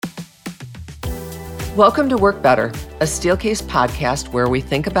Welcome to Work Better, a Steelcase podcast where we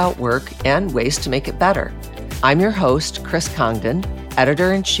think about work and ways to make it better. I'm your host, Chris Congdon,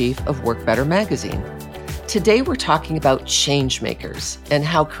 Editor-in-Chief of Work Better magazine. Today we're talking about change makers and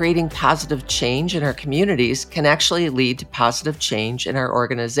how creating positive change in our communities can actually lead to positive change in our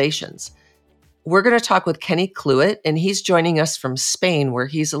organizations. We're going to talk with Kenny Clewett, and he's joining us from Spain, where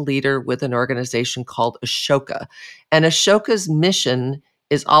he's a leader with an organization called Ashoka. And Ashoka's mission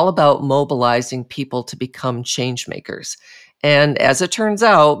is all about mobilizing people to become change makers. And as it turns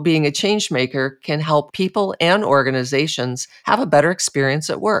out, being a change maker can help people and organizations have a better experience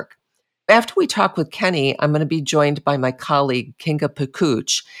at work. After we talk with Kenny, I'm going to be joined by my colleague, Kinga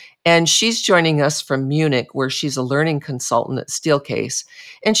Pakuch, and she's joining us from Munich, where she's a learning consultant at Steelcase.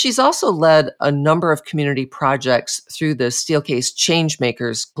 And she's also led a number of community projects through the Steelcase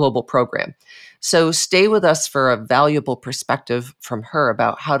Changemakers Global Program. So stay with us for a valuable perspective from her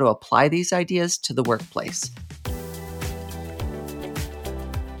about how to apply these ideas to the workplace.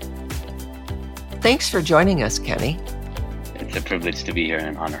 Thanks for joining us, Kenny. It's a privilege to be here and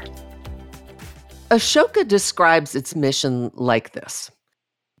an honor. Ashoka describes its mission like this.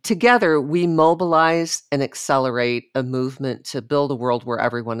 Together, we mobilize and accelerate a movement to build a world where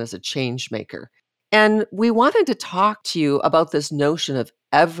everyone is a change maker. And we wanted to talk to you about this notion of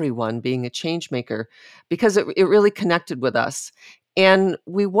everyone being a change maker because it really connected with us. And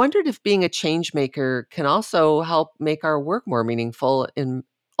we wondered if being a change maker can also help make our work more meaningful and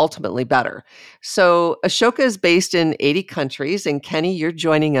ultimately better. So Ashoka is based in 80 countries, and Kenny, you're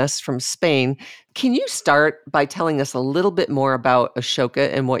joining us from Spain. Can you start by telling us a little bit more about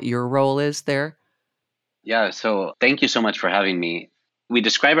Ashoka and what your role is there? Yeah, so thank you so much for having me. We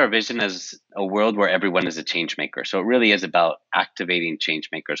describe our vision as a world where everyone is a change maker. So it really is about activating change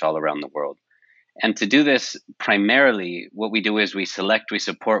makers all around the world. And to do this, primarily, what we do is we select, we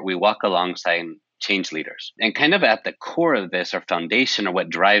support, we walk alongside change leaders. And kind of at the core of this, our foundation or what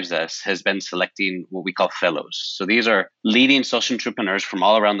drives us has been selecting what we call fellows. So these are leading social entrepreneurs from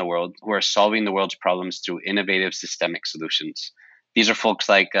all around the world who are solving the world's problems through innovative systemic solutions. These are folks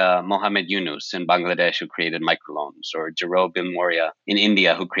like Mohammed Yunus in Bangladesh, who created microloans, or Jero Bin Moria in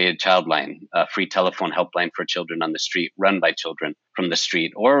India, who created Childline, a free telephone helpline for children on the street, run by children from the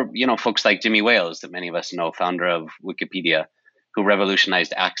street. Or, folks like Jimmy Wales, that many of us know, founder of Wikipedia, who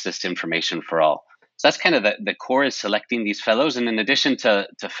revolutionized access to information for all. So that's kind of the core, is selecting these fellows. And in addition to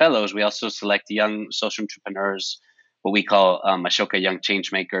fellows, we also select young social entrepreneurs, what we call Ashoka Young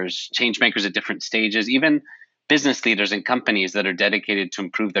change makers at different stages, even business leaders and companies that are dedicated to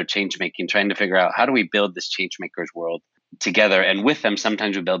improve their change making, trying to figure out how do we build this change makers world together. And with them,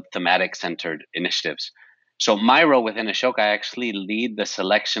 sometimes we build thematic centered initiatives. So my role within Ashoka, I actually lead the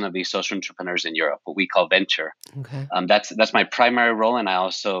selection of these social entrepreneurs in Europe, what we call venture. Okay. That's my primary role. And I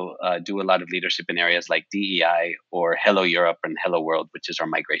also do a lot of leadership in areas like DEI or Hello Europe and Hello World, which is our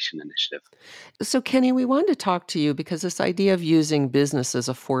migration initiative. So Kenny, we wanted to talk to you because this idea of using business as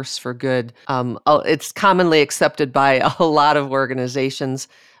a force for good, it's commonly accepted by a lot of organizations,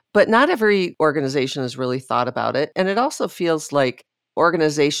 but not every organization has really thought about it. And it also feels like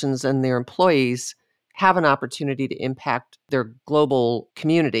organizations and their employees have an opportunity to impact their global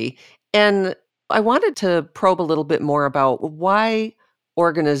community. And I wanted to probe a little bit more about why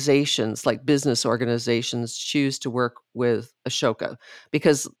organizations, like business organizations, choose to work with Ashoka,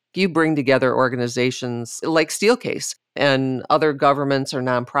 because you bring together organizations like Steelcase and other governments or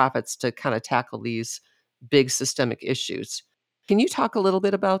nonprofits to kind of tackle these big systemic issues. Can you talk a little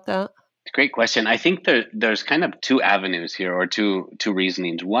bit about that? Great question. I think there's kind of two avenues here, or two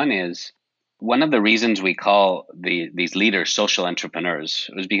reasonings. One is, one of the reasons we call these leaders social entrepreneurs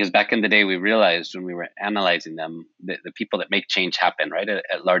was because back in the day, we realized when we were analyzing them, the people that make change happen, right,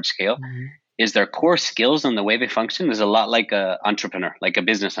 at large scale, Mm-hmm. is their core skills and the way they function is a lot like an entrepreneur, like a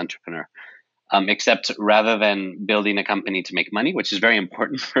business entrepreneur. Except rather than building a company to make money, which is very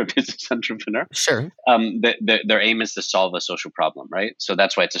important for a business entrepreneur, Sure. their aim is to solve a social problem, right? So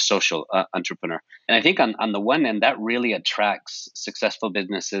that's why it's a social entrepreneur. And I think on the one end, that really attracts successful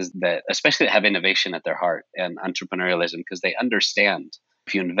businesses that, especially that have innovation at their heart and entrepreneurialism, because they understand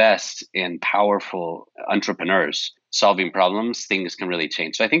if you invest in powerful entrepreneurs solving problems, things can really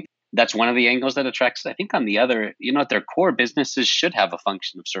change. So I think that's one of the angles that attracts. I think on the other, at their core, businesses should have a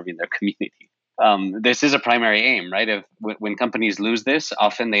function of serving their community. This is a primary aim, right? When companies lose this,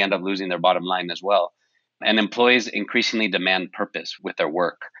 often they end up losing their bottom line as well. And employees increasingly demand purpose with their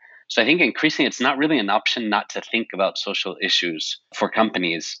work. So I think increasingly it's not really an option not to think about social issues for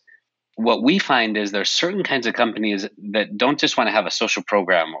companies. What we find is there's certain kinds of companies that don't just want to have a social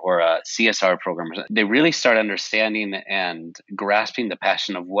program or a CSR program. They really start understanding and grasping the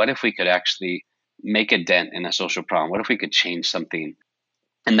passion of what if we could actually make a dent in a social problem? What if we could change something?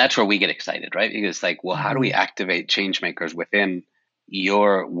 And that's where we get excited, right? Because it's like, well, how do we activate change makers within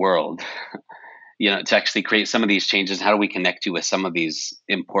your world, to actually create some of these changes? How do we connect you with some of these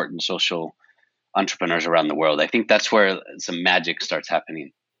important social entrepreneurs around the world? I think that's where some magic starts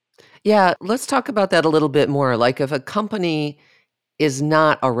happening. Yeah, let's talk about that a little bit more. Like if a company is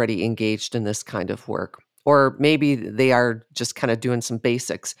not already engaged in this kind of work, or maybe they are just kind of doing some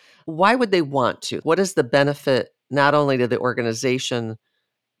basics, why would they want to? What is the benefit not only to the organization,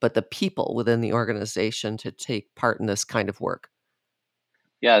 but the people within the organization to take part in this kind of work?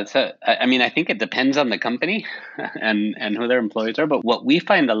 Yeah, I mean, I think it depends on the company and who their employees are. But what we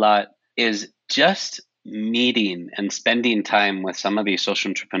find a lot is just meeting and spending time with some of these social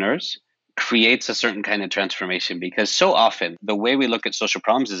entrepreneurs creates a certain kind of transformation, because so often the way we look at social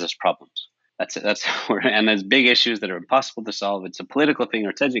problems is as problems. That's and as big issues that are impossible to solve. It's a political thing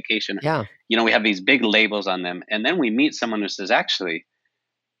or it's education. Yeah. We have these big labels on them, and then we meet someone who says, actually,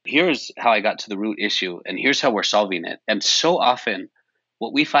 here's how I got to the root issue, and here's how we're solving it. And so often,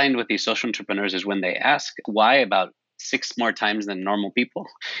 what we find with these social entrepreneurs is when they ask why about 6 more times than normal people,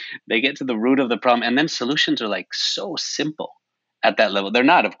 they get to the root of the problem, and then solutions are like so simple at that level. They're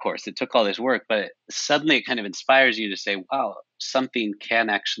not, of course. It took all this work, but suddenly it kind of inspires you to say, "Wow, something can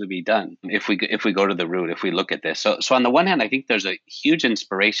actually be done if we go to the root, if we look at this." So on the one hand, I think there's a huge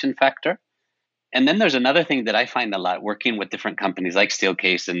inspiration factor. And then there's another thing that I find a lot working with different companies like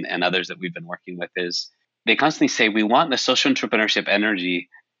Steelcase and others that we've been working with is they constantly say, we want the social entrepreneurship energy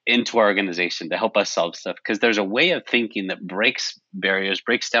into our organization to help us solve stuff. Because there's a way of thinking that breaks barriers,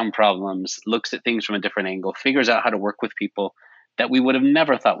 breaks down problems, looks at things from a different angle, figures out how to work with people that we would have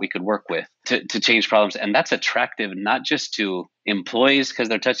never thought we could work with to change problems. And that's attractive, not just to employees because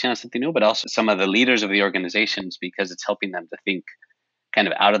they're touching on something new, but also some of the leaders of the organizations because it's helping them to think kind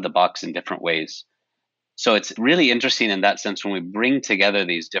of out of the box in different ways. So it's really interesting in that sense when we bring together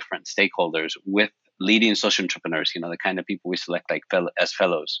these different stakeholders with leading social entrepreneurs, the kind of people we select as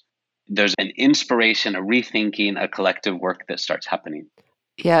fellows. There's an inspiration, a rethinking, a collective work that starts happening.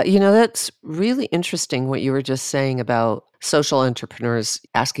 Yeah, that's really interesting what you were just saying about social entrepreneurs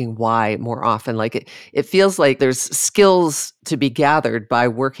asking why more often. Like it feels like there's skills to be gathered by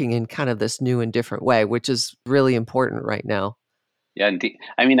working in kind of this new and different way, which is really important right now. Yeah, indeed.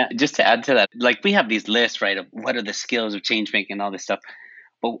 I mean, just to add to that, like we have these lists, right, of what are the skills of change making and all this stuff.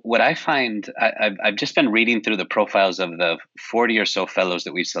 But what I find, I've just been reading through the profiles of the 40 or so fellows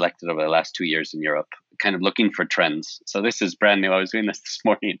that we've selected over the last 2 years in Europe, kind of looking for trends. So this is brand new. I was doing this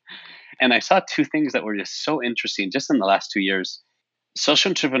morning, and I saw two things that were just so interesting just in the last 2 years. Social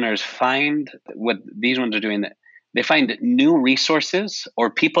entrepreneurs find what these ones are doing, that they find new resources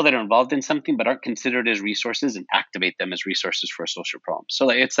or people that are involved in something but aren't considered as resources and activate them as resources for a social problem. So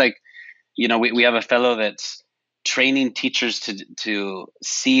it's like, we have a fellow that's training teachers to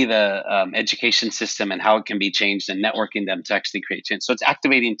see the education system and how it can be changed and networking them to actually create change. So it's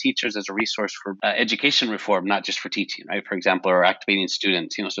activating teachers as a resource for education reform, not just for teaching, right? For example, or activating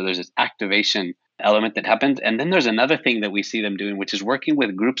students, so there's this activation element that happens. And then there's another thing that we see them doing, which is working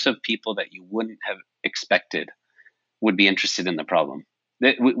with groups of people that you wouldn't have expected would be interested in the problem.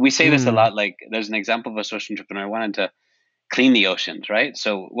 We say this a lot, like there's an example of a social entrepreneur wanted to clean the oceans, right?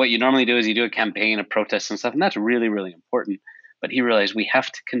 So what you normally do is you do a campaign, a protest and stuff, and that's really, really important. But he realized we have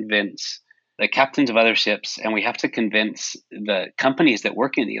to convince the captains of other ships and we have to convince the companies that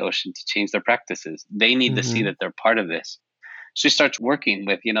work in the ocean to change their practices. They need to see that they're part of this. So he starts working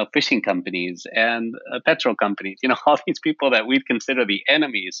with, fishing companies and petrol companies, all these people that we'd consider the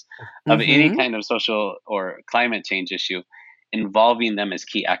enemies of any kind of social or climate change issue, involving them as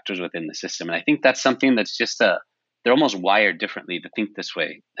key actors within the system. And I think that's something that's just they're almost wired differently to think this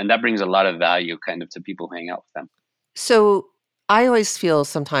way. And that brings a lot of value kind of to people who hang out with them. So I always feel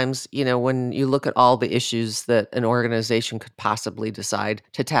sometimes, when you look at all the issues that an organization could possibly decide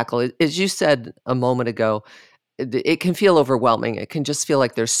to tackle, as you said a moment ago, it can feel overwhelming. It can just feel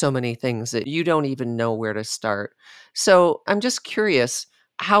like there's so many things that you don't even know where to start. So I'm just curious,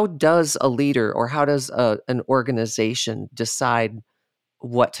 how does a leader or how does an organization decide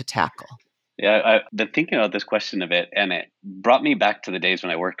what to tackle? Yeah, I've been thinking about this question a bit, and it brought me back to the days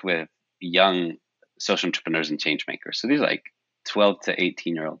when I worked with young social entrepreneurs and change makers. So these are like 12 to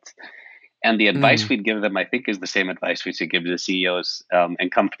 18-year-olds. And the advice we'd give them, I think, is the same advice we should give to the CEOs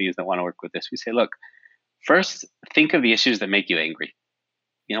and companies that want to work with this. We say, look, first, think of the issues that make you angry.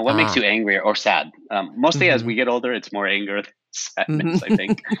 What makes you angry or sad? Mostly as we get older, it's more anger than sadness, I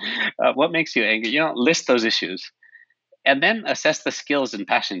think. What makes you angry? List those issues. And then assess the skills and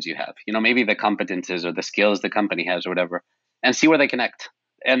passions you have. Maybe the competences or the skills the company has or whatever, and see where they connect.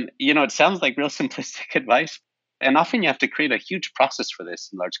 And, it sounds like real simplistic advice. And often you have to create a huge process for this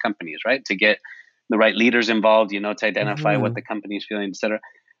in large companies, right? To get the right leaders involved, to identify what the Hmm. company is feeling, et cetera.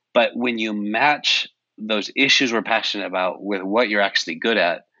 But when you match those issues we're passionate about with what you're actually good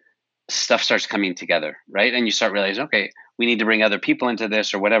at, stuff starts coming together, right? And you start realizing, okay, we need to bring other people into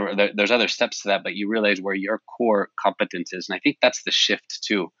this or whatever. There's other steps to that, but you realize where your core competence is. And I think that's the shift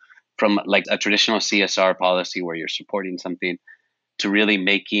too, from like a traditional CSR policy where you're supporting something to really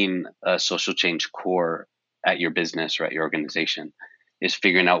making a social change core at your business or at your organization, is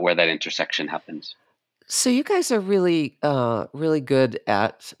figuring out where that intersection happens. So you guys are really, really good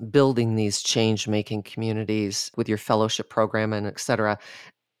at building these change-making communities with your fellowship program and et cetera.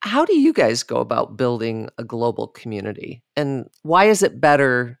 How do you guys go about building a global community? And why is it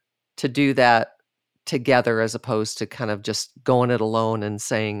better to do that together as opposed to kind of just going it alone and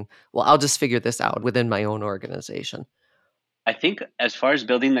saying, well, I'll just figure this out within my own organization? I think as far as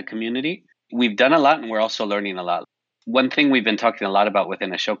building the community, we've done a lot and we're also learning a lot. One thing we've been talking a lot about within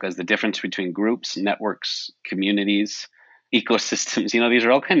Ashoka is the difference between groups, networks, communities, ecosystems. These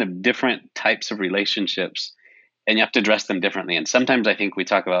are all kind of different types of relationships and you have to address them differently. And sometimes I think we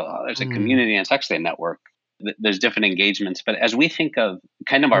talk about, oh, there's a Mm, community and it's actually a network. There's different engagements. But as we think of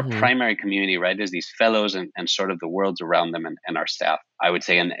kind of our mhm, primary community, right, is these fellows and sort of the worlds around them and our staff, I would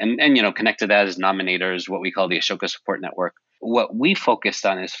say. And connect to that as nominators, what we call the Ashoka Support Network. What we focused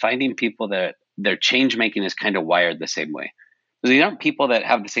on is finding people that their change making is kind of wired the same way. So these aren't people that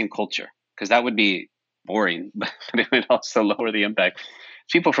have the same culture, because that would be boring, but it would also lower the impact.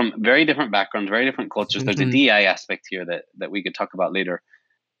 People from very different backgrounds, very different cultures. There's a mhm, DI aspect here that we could talk about later,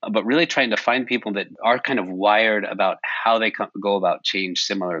 but really trying to find people that are kind of wired about how they go about change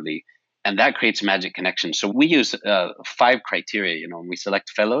similarly, and that creates magic connections. So we use 5 criteria, when we select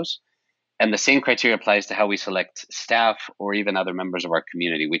fellows, and the same criteria applies to how we select staff or even other members of our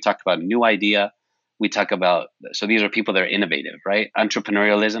community. We talk about new idea. We talk about, so these are people that are innovative, right?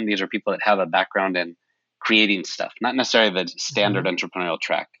 Entrepreneurialism. These are people that have a background in creating stuff, not necessarily the standard mhm, entrepreneurial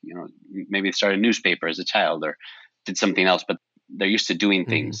track. Maybe started a newspaper as a child or did something else, but they're used to doing mhm,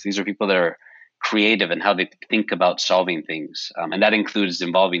 things. These are people that are creative in how they think about solving things. And that includes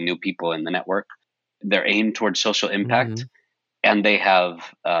involving new people in the network. They're aimed towards social impact, mhm. and they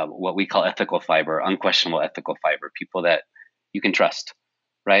have what we call ethical fiber, unquestionable ethical fiber, people that you can trust,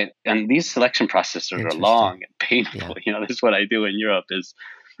 right? And these selection processes are Interesting. long and painful. Yeah. This is what I do in Europe, is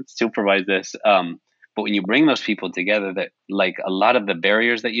supervise this. But when you bring those people together, that like a lot of the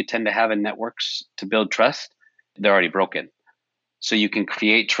barriers that you tend to have in networks to build trust, they're already broken. So you can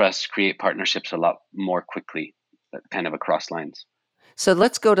create trust, create partnerships a lot more quickly, kind of across lines. So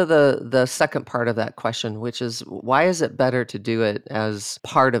let's go to the second part of that question, which is why is it better to do it as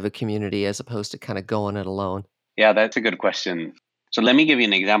part of a community as opposed to kind of going it alone? Yeah, that's a good question. So let me give you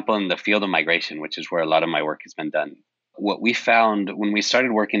an example in the field of migration, which is where a lot of my work has been done. What we found when we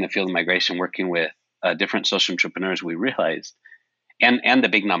started working in the field of migration, working with different social entrepreneurs, we realized, and the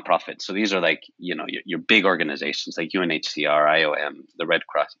big nonprofits. So these are like, your big organizations like UNHCR, IOM, the Red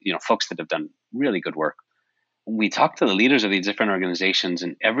Cross, folks that have done really good work. We talked to the leaders of these different organizations,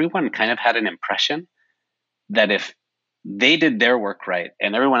 and everyone kind of had an impression that if they did their work right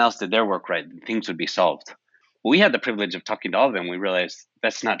and everyone else did their work right, things would be solved. We had the privilege of talking to all of them. We realized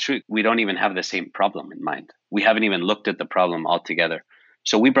that's not true. We don't even have the same problem in mind. We haven't even looked at the problem altogether.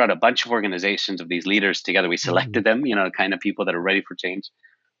 So we brought a bunch of organizations of these leaders together. We Mhm, selected them, the kind of people that are ready for change,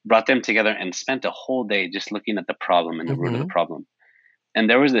 brought them together and spent a whole day just looking at the problem and the root of the mhm. problem. And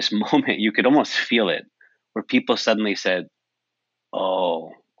there was this moment, you could almost feel it, where people suddenly said,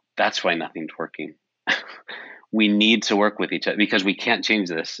 oh, that's why nothing's working. We need to work with each other because we can't change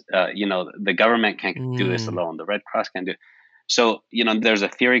this. The government can't do this Mm, alone. The Red Cross can't do it. So, there's a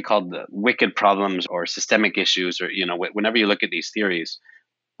theory called the wicked problems or systemic issues, or, whenever you look at these theories,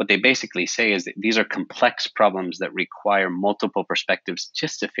 what they basically say is that these are complex problems that require multiple perspectives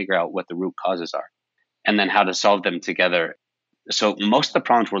just to figure out what the root causes are and then how to solve them together. So most of the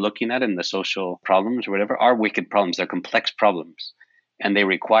problems we're looking at in the social problems or whatever are wicked problems. They're complex problems and they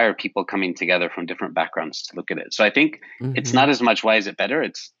require people coming together from different backgrounds to look at it. So I think it's not mhm. as much why is it better?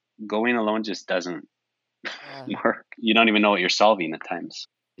 It's going alone just doesn't Yeah. work. You don't even know what you're solving at times.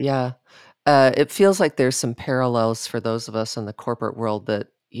 Yeah. It feels like there's some parallels for those of us in the corporate world that,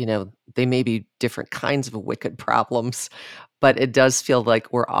 they may be different kinds of wicked problems, but it does feel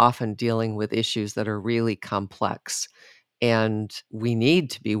like we're often dealing with issues that are really complex. And we need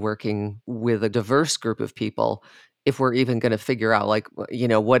to be working with a diverse group of people if we're even going to figure out, like,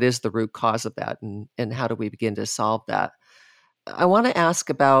 what is the root cause of that and how do we begin to solve that? I want to ask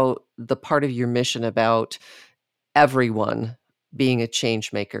about the part of your mission about everyone. being a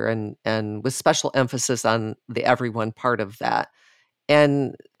change maker, and with special emphasis on the everyone part of that.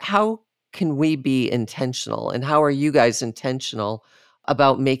 And how can we be intentional, and how are you guys intentional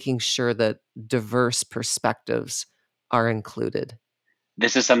about making sure that diverse perspectives are included?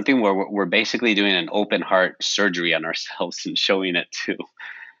 This is something where we're basically doing an open heart surgery on ourselves and showing it to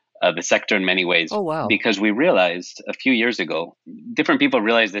the sector in many ways, Oh, wow. because we realized a few years ago, different people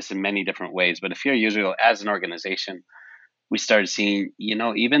realize this in many different ways, but a few years ago, as an organization, we started seeing,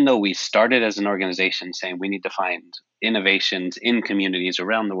 even though we started as an organization saying we need to find innovations in communities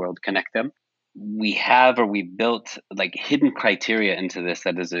around the world, connect them, we built like hidden criteria into this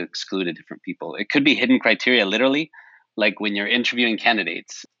that has excluded different people. It could be hidden criteria literally, like when you're interviewing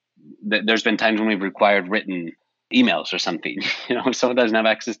candidates, there's been times when we've required written emails or something. If someone doesn't have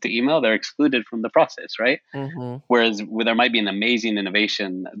access to email, they're excluded from the process, right? Mhm. Whereas there might be an amazing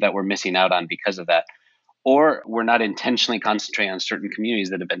innovation that we're missing out on because of that. Or we're not intentionally concentrating on certain communities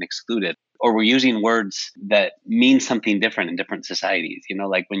that have been excluded. Or we're using words that mean something different in different societies.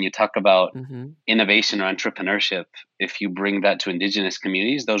 Like when you talk about Mhm. innovation or entrepreneurship, if you bring that to indigenous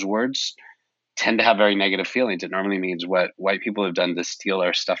communities, those words tend to have very negative feelings. It normally means what white people have done to steal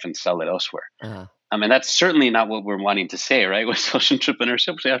our stuff and sell it elsewhere. Uh, I mean, that's certainly not what we're wanting to say, right? With social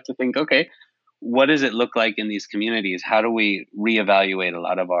entrepreneurship, we have to think, okay, what does it look like in these communities? How do we reevaluate a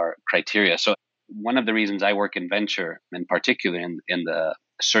lot of our criteria? So one of the reasons I work in venture, in particular in the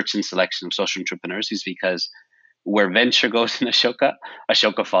search and selection of social entrepreneurs, is because where venture goes in Ashoka,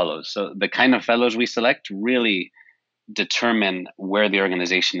 Ashoka follows. So the kind of fellows we select really determine where the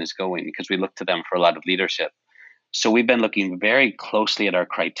organization is going, because we look to them for a lot of leadership. So we've been looking very closely at our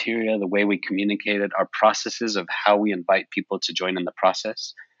criteria, the way we communicate it, our processes of how we invite people to join in the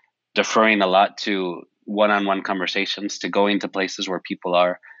process, deferring a lot to one-on-one conversations, to going to places where people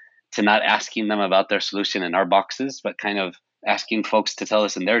are, to not asking them about their solution in our boxes, but kind of asking folks to tell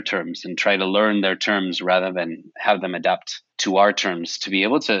us in their terms and try to learn their terms rather than have them adapt to our terms, to be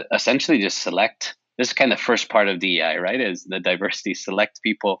able to essentially just select. This is kind of first part of DEI, right? Is the diversity, select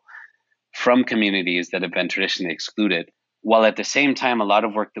people from communities that have been traditionally excluded. While at the same time, a lot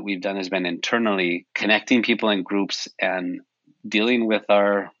of work that we've done has been internally connecting people in groups and dealing with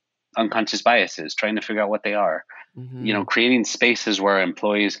our unconscious biases, trying to figure out what they are. mhm. Creating spaces where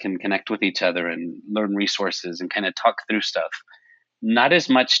employees can connect with each other and learn resources and kind of talk through stuff. Not as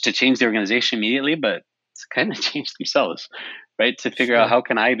much to change the organization immediately, but to kind of change themselves, right? To figure out Sure. how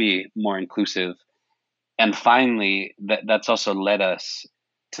can I be more inclusive. And finally, that's also led us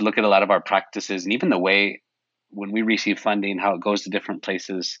to look at a lot of our practices and even the way when we receive funding, how it goes to different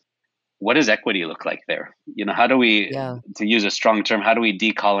places. What does equity look like there? How do we, Yeah. to use a strong term, how do we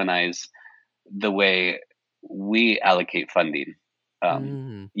decolonize the way we allocate funding?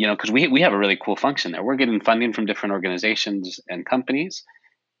 Mm. Because we have a really cool function there. We're getting funding from different organizations and companies,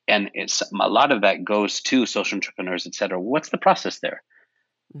 and it's a lot of that goes to social entrepreneurs, et cetera. What's the process there?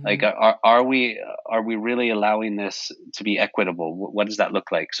 Like, Mhm. are we really allowing this to be equitable? What does that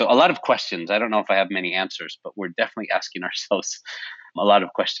look like? So a lot of questions. I don't know if I have many answers, but we're definitely asking ourselves a lot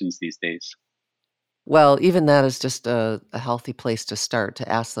of questions these days. Well, even that is just a healthy place to start, to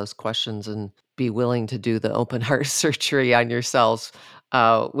ask those questions and be willing to do the open heart surgery on yourselves,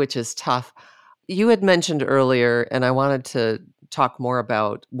 which is tough. You had mentioned earlier, and I wanted to talk more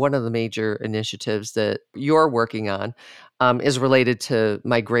about one of the major initiatives that you're working on, is related to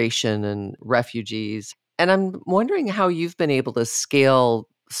migration and refugees. And I'm wondering how you've been able to scale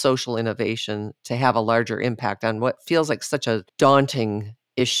social innovation to have a larger impact on what feels like such a daunting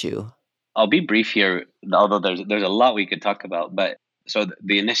issue. I'll be brief here, although there's a lot we could talk about. But so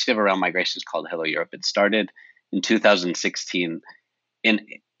the initiative around migration is called Hello Europe. It started in 2016, in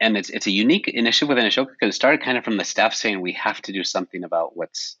and it's a unique initiative within Ashoka because it started kind of from the staff saying we have to do something about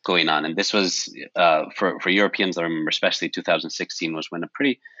what's going on. And this was for Europeans. I remember especially 2016 was when a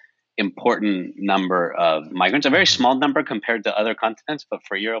pretty important number of migrants, a very Mhm. small number compared to other continents, but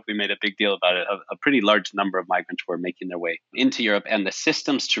for Europe, we made a big deal about it. A pretty large number of migrants were making their way into Europe, and the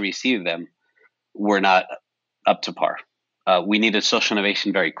systems to receive them were not up to par. We needed social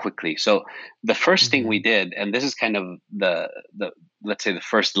innovation very quickly. So the first thing we Mhm. did, and this is kind of the let's say the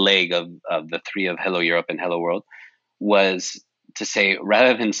first leg of the three of Hello Europe and Hello World, was to say,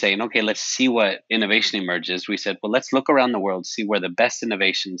 rather than saying, okay, let's see what innovation emerges, we said, well, let's look around the world, see where the best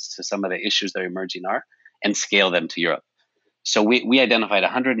innovations to some of the issues that are emerging are, and scale them to Europe. So we identified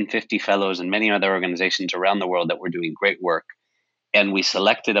 150 fellows and many other organizations around the world that were doing great work. And we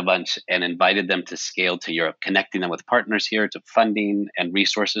selected a bunch and invited them to scale to Europe, connecting them with partners here to funding and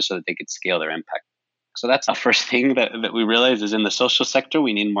resources so that they could scale their impact. So that's the first thing that we realized is in the social sector,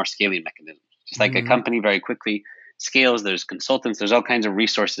 we need more scaling mechanisms. Just like a Mhm. company very quickly scales, there's consultants, there's all kinds of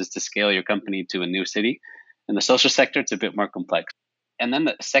resources to scale your company to a new city. In the social sector, it's a bit more complex. And then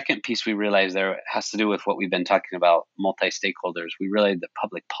the second piece we realized there has to do with what we've been talking about, multi-stakeholders. We realized that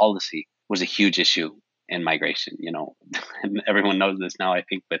public policy was a huge issue in migration, and everyone knows this now, I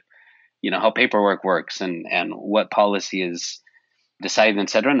think, but how paperwork works and what policy is decided, et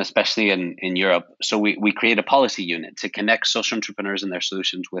cetera, and especially in Europe. So we create a policy unit to connect social entrepreneurs and their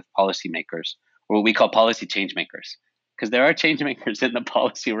solutions with policymakers, or what we call policy change makers, because there are change makers in the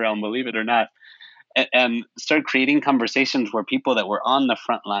policy realm, believe it or not, and start creating conversations where people that were on the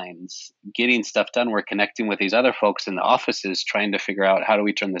front lines getting stuff done were connecting with these other folks in the offices, trying to figure out how do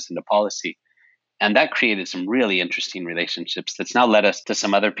we turn this into policy. And that created some really interesting relationships that's now led us to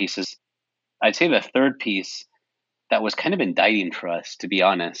some other pieces. I'd say the third piece that was kind of indicting for us, to be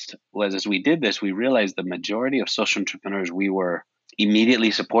honest, was as we did this, we realized the majority of social entrepreneurs we were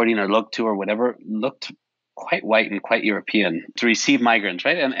immediately supporting or looked to or whatever looked quite white and quite European to receive migrants,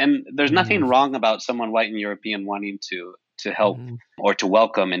 right? And there's nothing wrong about someone white and European wanting to help or to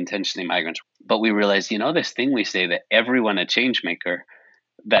welcome intentionally migrants. But we realized, this thing we say that everyone a change maker,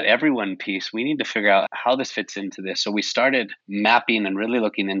 that everyone piece, we need to figure out how this fits into this. So we started mapping and really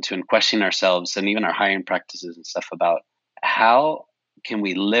looking into and questioning ourselves and even our hiring practices and stuff about how can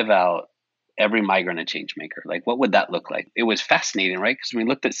we live out every migrant a change maker? Like, what would that look like? It was fascinating, right? Because when we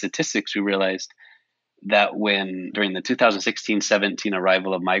looked at statistics, we realized that during the 2016-17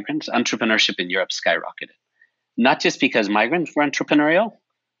 arrival of migrants, entrepreneurship in Europe skyrocketed. Not just because migrants were entrepreneurial,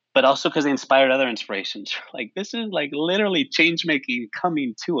 but also because they inspired other inspirations. Like, this is like literally change making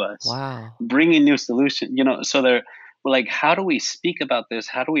coming to us. Wow. Bringing new solutions. So we're like, how do we speak about this?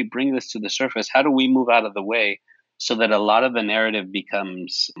 How do we bring this to the surface? How do we move out of the way so that a lot of the narrative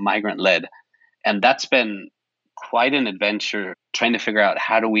becomes migrant led? And that's been quite an adventure trying to figure out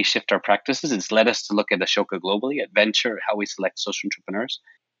how do we shift our practices. It's led us to look at Ashoka globally, at venture, how we select social entrepreneurs.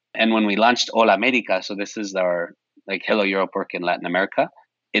 And when we launched Hola America, so this is our Hello Europe work in Latin America,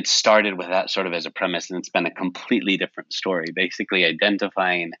 it started with that sort of as a premise, and it's been a completely different story, basically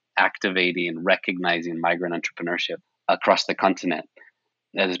identifying, activating, recognizing migrant entrepreneurship across the continent.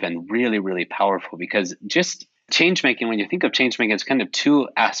 That has been really, really powerful because just change making, when you think of change making, it's kind of two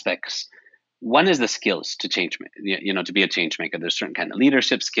aspects. One is the skills to change, to be a change maker. There's certain kind of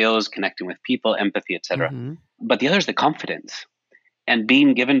leadership skills, connecting with people, empathy, etc. But the other is the confidence and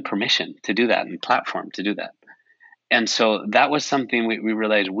being given permission to do that and platform to do that. And so that was something we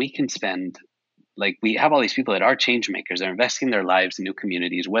realized we can spend, we have all these people that are change makers. They're investing their lives in new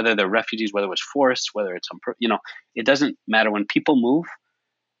communities, whether they're refugees, whether it's forced, whether it's, it doesn't matter. When people move,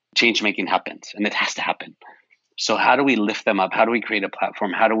 change making happens and it has to happen. So how do we lift them up? How do we create a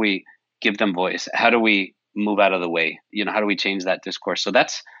platform? How do we give them voice? How do we move out of the way? How do we change that discourse? So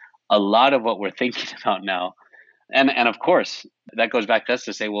that's a lot of what we're thinking about now. And of course, that goes back to us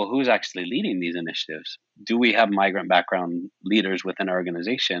to say, well, who's actually leading these initiatives? Do we have migrant background leaders within our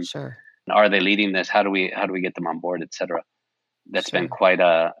organization? Sure. Are they leading this? How do we get them on board, et cetera? That's been quite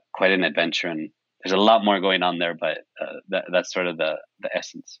an adventure, and there's a lot more going on there, but that's sort of the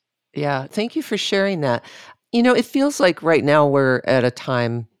essence. Yeah, thank you for sharing that. It feels like right now we're at a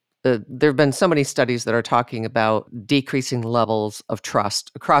time. There have been so many studies that are talking about decreasing levels of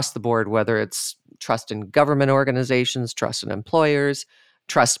trust across the board, whether it's trust in government organizations, trust in employers,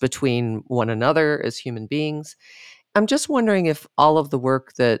 trust between one another as human beings. I'm just wondering if all of the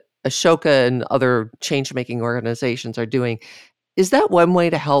work that Ashoka and other change-making organizations are doing, is that one way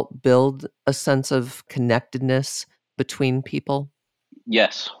to help build a sense of connectedness between people?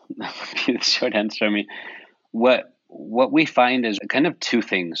 Yes, that would be the short answer. I mean, what we find is kind of two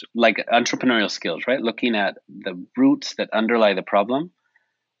things, like entrepreneurial skills, right? Looking at the roots that underlie the problem,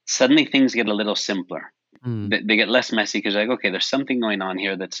 suddenly things get a little simpler. They get less messy because okay, there's something going on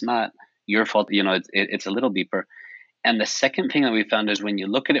here that's not your fault. It's a little deeper. And the second thing that we found is when you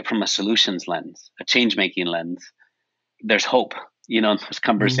look at it from a solutions lens, a change-making lens, there's hope, in those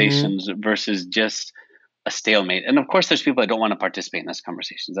conversations versus just a stalemate. And of course, there's people that don't want to participate in those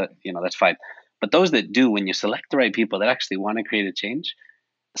conversations. That's fine. But those that do, when you select the right people that actually want to create a change,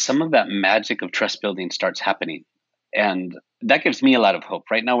 some of that magic of trust building starts happening. And that gives me a lot of hope.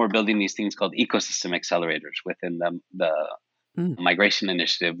 Right now, we're building these things called ecosystem accelerators within the migration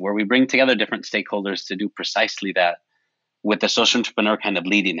initiative, where we bring together different stakeholders to do precisely that, with the social entrepreneur kind of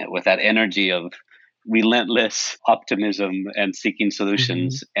leading it with that energy of relentless optimism and seeking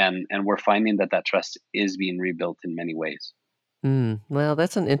solutions. And we're finding that trust is being rebuilt in many ways. Well,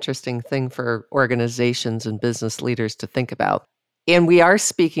 that's an interesting thing for organizations and business leaders to think about. And we are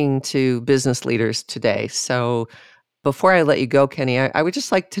speaking to business leaders today. So before I let you go, Kenny, I would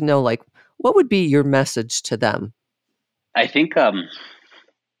just like to know, what would be your message to them? I think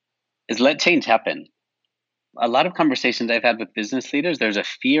is let change happen. A lot of conversations I've had with business leaders, there's a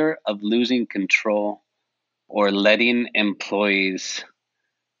fear of losing control or letting employees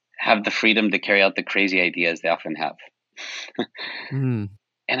have the freedom to carry out the crazy ideas they often have. Mm.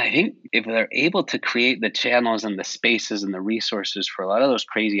 And I think if they're able to create the channels and the spaces and the resources for a lot of those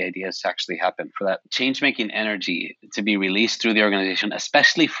crazy ideas to actually happen, for that change making energy to be released through the organization,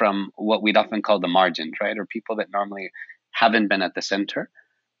 especially from what we'd often call the margins, right? Or people that normally haven't been at the center,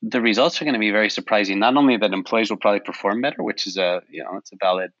 the results are going to be very surprising. Not only that employees will probably perform better, which is it's a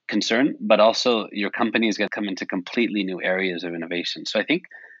valid concern, but also your company is going to come into completely new areas of innovation. So I think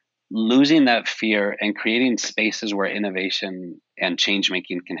losing that fear and creating spaces where innovation and change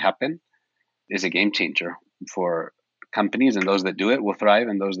making can happen is a game changer for companies, and those that do it will thrive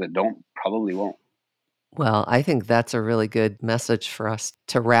and those that don't probably won't. Well, I think that's a really good message for us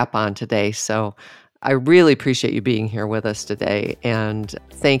to wrap on today. So I really appreciate you being here with us today. And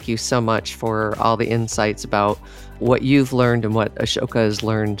thank you so much for all the insights about what you've learned and what Ashoka has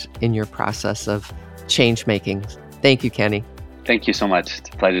learned in your process of change making. Thank you, Kenny. Thank you so much. It's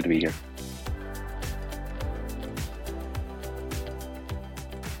a pleasure to be here.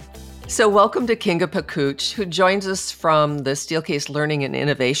 So welcome to Kinga Pakuch, who joins us from the Steelcase Learning and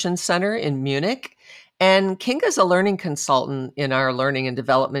Innovation Center in Munich. And Kinga is a learning consultant in our learning and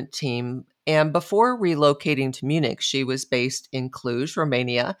development team. And before relocating to Munich, she was based in Cluj,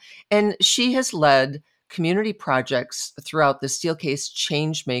 Romania, and she has led community projects throughout the Steelcase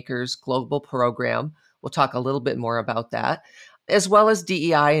Changemakers Global Program. We'll talk a little bit more about that, as well as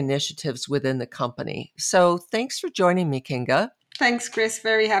DEI initiatives within the company. So thanks for joining me, Kinga. Thanks, Chris.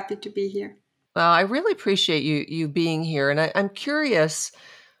 Very happy to be here. Well, I really appreciate you being here. And I'm curious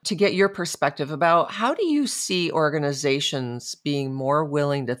to get your perspective about how do you see organizations being more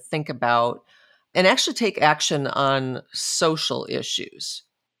willing to think about and actually take action on social issues?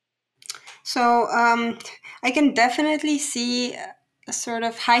 So I can definitely see a sort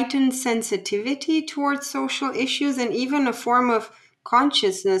of heightened sensitivity towards social issues and even a form of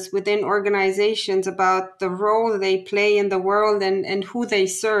consciousness within organizations about the role they play in the world and who they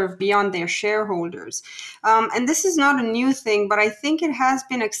serve beyond their shareholders. And this is not a new thing, but I think it has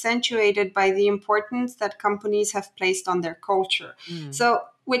been accentuated by the importance that companies have placed on their culture. So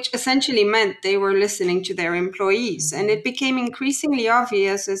which essentially meant they were listening to their employees. And it became increasingly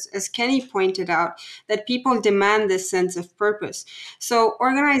obvious, as Kenny pointed out, that people demand this sense of purpose. So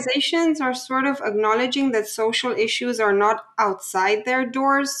organizations are sort of acknowledging that social issues are not outside their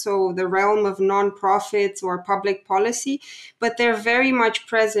doors, so the realm of nonprofits or public policy, but they're very much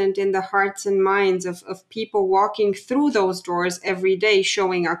present in the hearts and minds of people walking through those doors every day,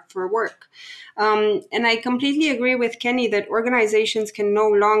 showing up for work. And I completely agree with Kenny that organizations can no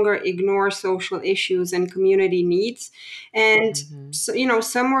longer ignore social issues and community needs. And, so,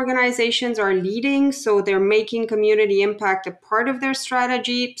 some organizations are leading, so they're making community impact a part of their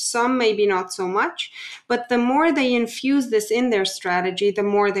strategy. Some maybe not so much. But the more they infuse this in their strategy, the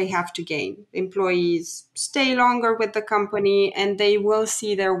more they have to gain. Employees stay longer with the company, and they will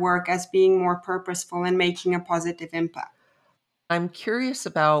see their work as being more purposeful and making a positive impact. I'm curious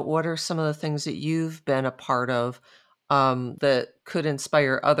about what are some of the things that you've been a part of that could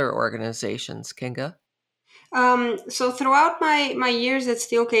inspire other organizations, Kinga? So throughout my years at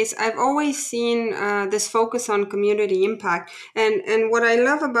Steelcase, I've always seen this focus on community impact. And what I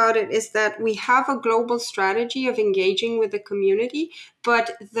love about it is that we have a global strategy of engaging with the community,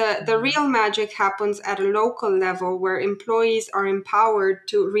 but the real magic happens at a local level where employees are empowered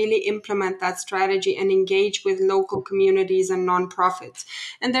to really implement that strategy and engage with local communities and nonprofits.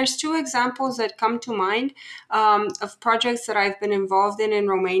 And there's two examples that come to mind of projects that I've been involved in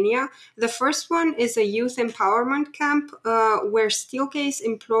Romania. The first one is a youth empowerment camp where Steelcase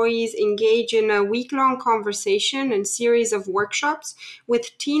employees engage in a week-long conversation and series of workshops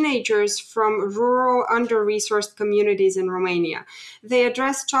with teenagers from rural, under-resourced communities in Romania. They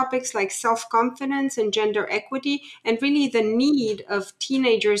address topics like self-confidence and gender equity, and really the need of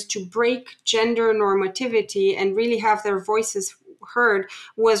teenagers to break gender normativity and really have their voices heard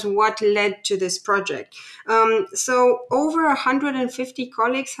was what led to this project. So over 150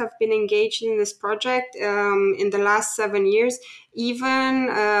 colleagues have been engaged in this project in the last 7 years. Even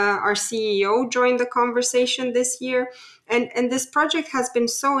our CEO joined the conversation this year. And this project has been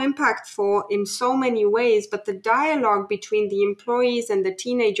so impactful in so many ways, but the dialogue between the employees and the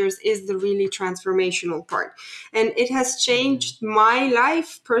teenagers is the really transformational part. And it has changed my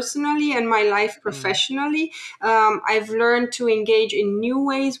life personally and my life professionally. I've learned to engage in new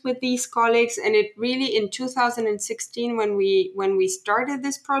ways with these colleagues. And it really, in 2016, when we started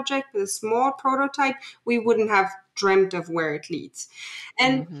this project with a small prototype, we wouldn't have dreamt of where it leads.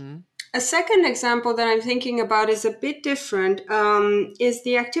 And Mm-hmm. a second example that I'm thinking about is a bit different, is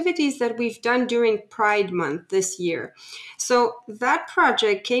the activities that we've done during Pride Month this year. So that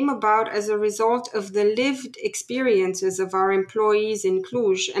project came about as a result of the lived experiences of our employees in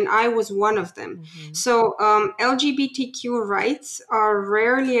Cluj, and I was one of them. Mm-hmm. So LGBTQ rights are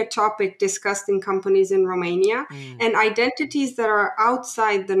rarely a topic discussed in companies in Romania, Mm. and identities that are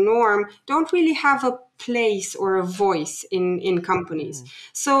outside the norm don't really have a place or a voice in companies. Mm.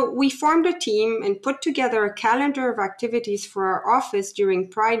 So we formed a team and put together a calendar of activities for our office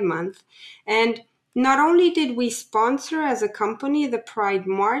during Pride Month. And not only did we sponsor as a company the Pride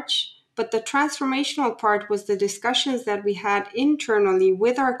March, but the transformational part was the discussions that we had internally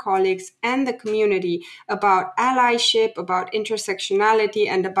with our colleagues and the community about allyship, about intersectionality,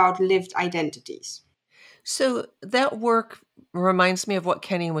 and about lived identities. So that work reminds me of what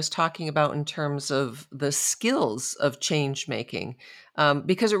Kenny was talking about in terms of the skills of change making,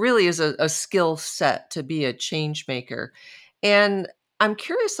 because it really is a skill set to be a change maker. And I'm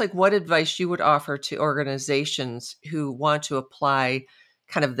curious, like, what advice you would offer to organizations who want to apply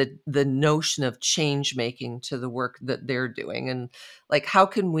kind of the notion of change making to the work that they're doing, and like, how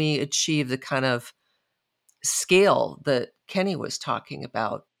can we achieve the kind of scale that Kenny was talking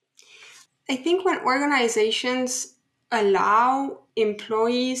about? I think when organizations allow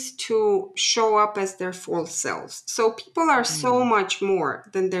employees to show up as their full selves. So people are so Mm. much more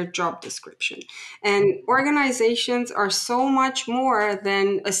than their job description. And organizations are so much more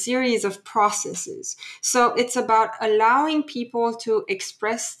than a series of processes. So it's about allowing people to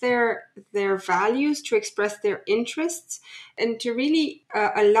express their values, to express their interests, and to really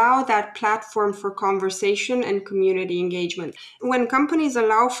allow that platform for conversation and community engagement. When companies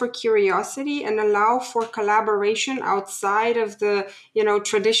allow for curiosity and allow for collaboration outside of the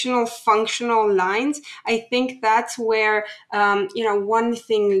traditional functional lines, I think that's where one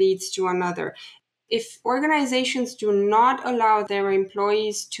thing leads to another. If organizations do not allow their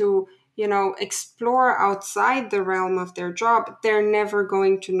employees to explore outside the realm of their job, they're never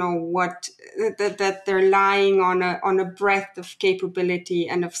going to know what that they're lying on a breadth of capability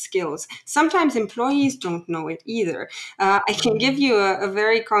and of skills. Sometimes employees don't know it either. I can give Mm. you a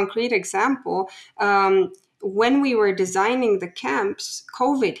very concrete example. When we were designing the camps,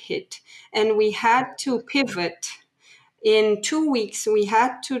 COVID hit, and we had to pivot. In 2 weeks, we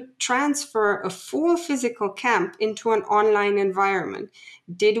had to transfer a full physical camp into an online environment.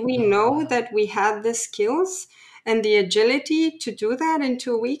 Did we Oh, know wow. that we had the skills and the agility to do that in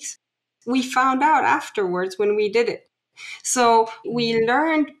 2 weeks? We found out afterwards when we did it. So we Mhm.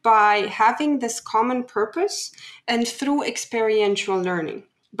 learned by having this common purpose and through experiential learning.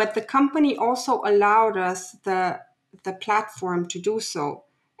 But the company also allowed us the platform to do so,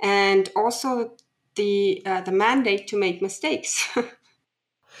 and also the mandate to make mistakes.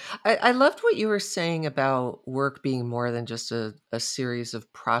 I loved what you were saying about work being more than just a series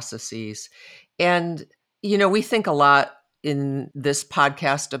of processes. And, we think a lot in this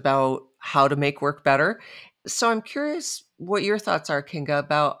podcast about how to make work better. So I'm curious what your thoughts are, Kinga,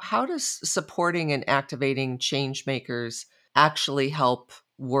 about how does supporting and activating change makers actually help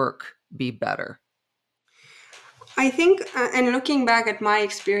work be better? I think, and looking back at my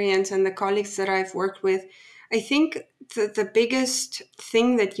experience and the colleagues that I've worked with, I think the biggest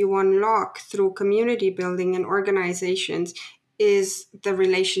thing that you unlock through community building and organizations is the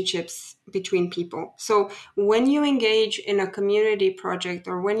relationships between people. So when you engage in a community project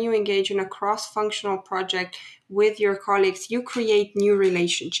or when you engage in a cross-functional project with your colleagues, you create new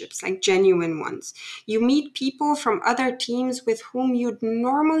relationships, like genuine ones. You meet people from other teams with whom you'd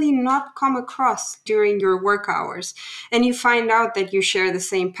normally not come across during your work hours, and you find out that you share the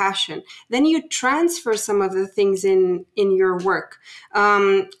same passion. Then you transfer some of the things in your work.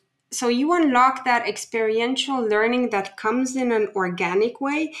 So you unlock that experiential learning that comes in an organic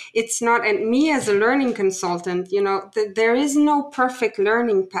way. It's not, and me as a learning consultant, there is no perfect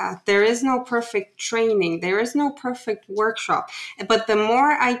learning path. There is no perfect training. There is no perfect workshop. But the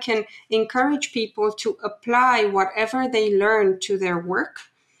more I can encourage people to apply whatever they learn to their work,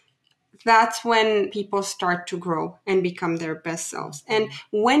 that's when people start to grow and become their best selves. And Mhm.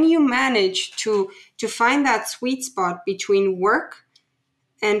 when you manage to find that sweet spot between work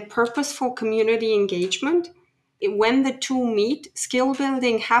and purposeful community engagement, when the two meet, skill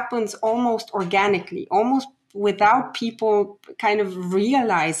building happens almost organically, almost without people kind of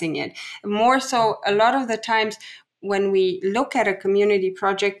realizing it. More so, a lot of the times when we look at a community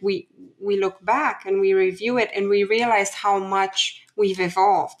project, we look back and we review it and we realize how much we've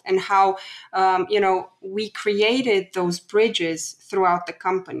evolved and how we created those bridges throughout the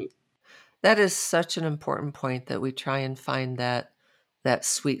company. That is such an important point, that we try and find that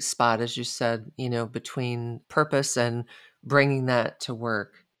sweet spot, as you said, between purpose and bringing that to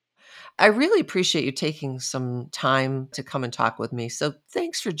work. I really appreciate you taking some time to come and talk with me. So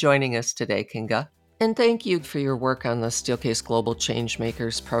thanks for joining us today, Kinga. And thank you for your work on the Steelcase Global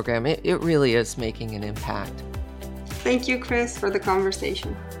Changemakers program. It really is making an impact. Thank you, Chris, for the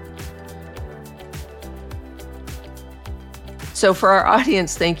conversation. So for our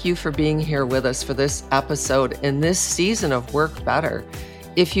audience, thank you for being here with us for this episode in this season of Work Better.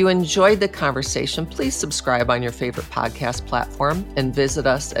 If you enjoyed the conversation, please subscribe on your favorite podcast platform and visit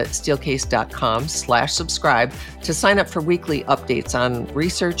us at steelcase.com/subscribe to sign up for weekly updates on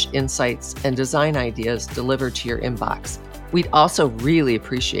research, insights, and design ideas delivered to your inbox. We'd also really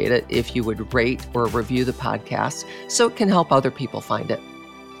appreciate it if you would rate or review the podcast so it can help other people find it.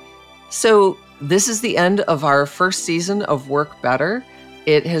 So this is the end of our first season of Work Better.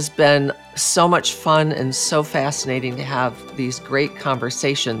 It has been so much fun and so fascinating to have these great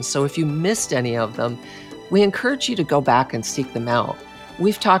conversations. So if you missed any of them, we encourage you to go back and seek them out.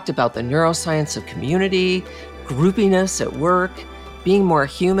 We've talked about the neuroscience of community, groupiness at work, being more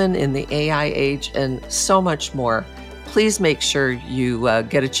human in the AI age, and so much more. Please make sure you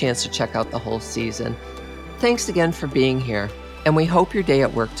get a chance to check out the whole season. Thanks again for being here, and we hope your day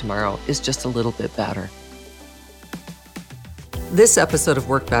at work tomorrow is just a little bit better. This episode of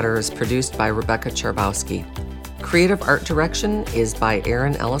Work Better is produced by Rebecca Charbowski. Creative art direction is by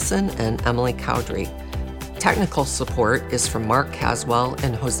Aaron Ellison and Emily Cowdrey. Technical support is from Mark Caswell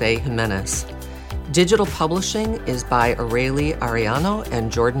and Jose Jimenez. Digital publishing is by Aureli Ariano and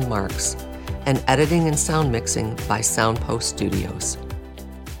Jordan Marks. And editing and sound mixing by Soundpost Studios.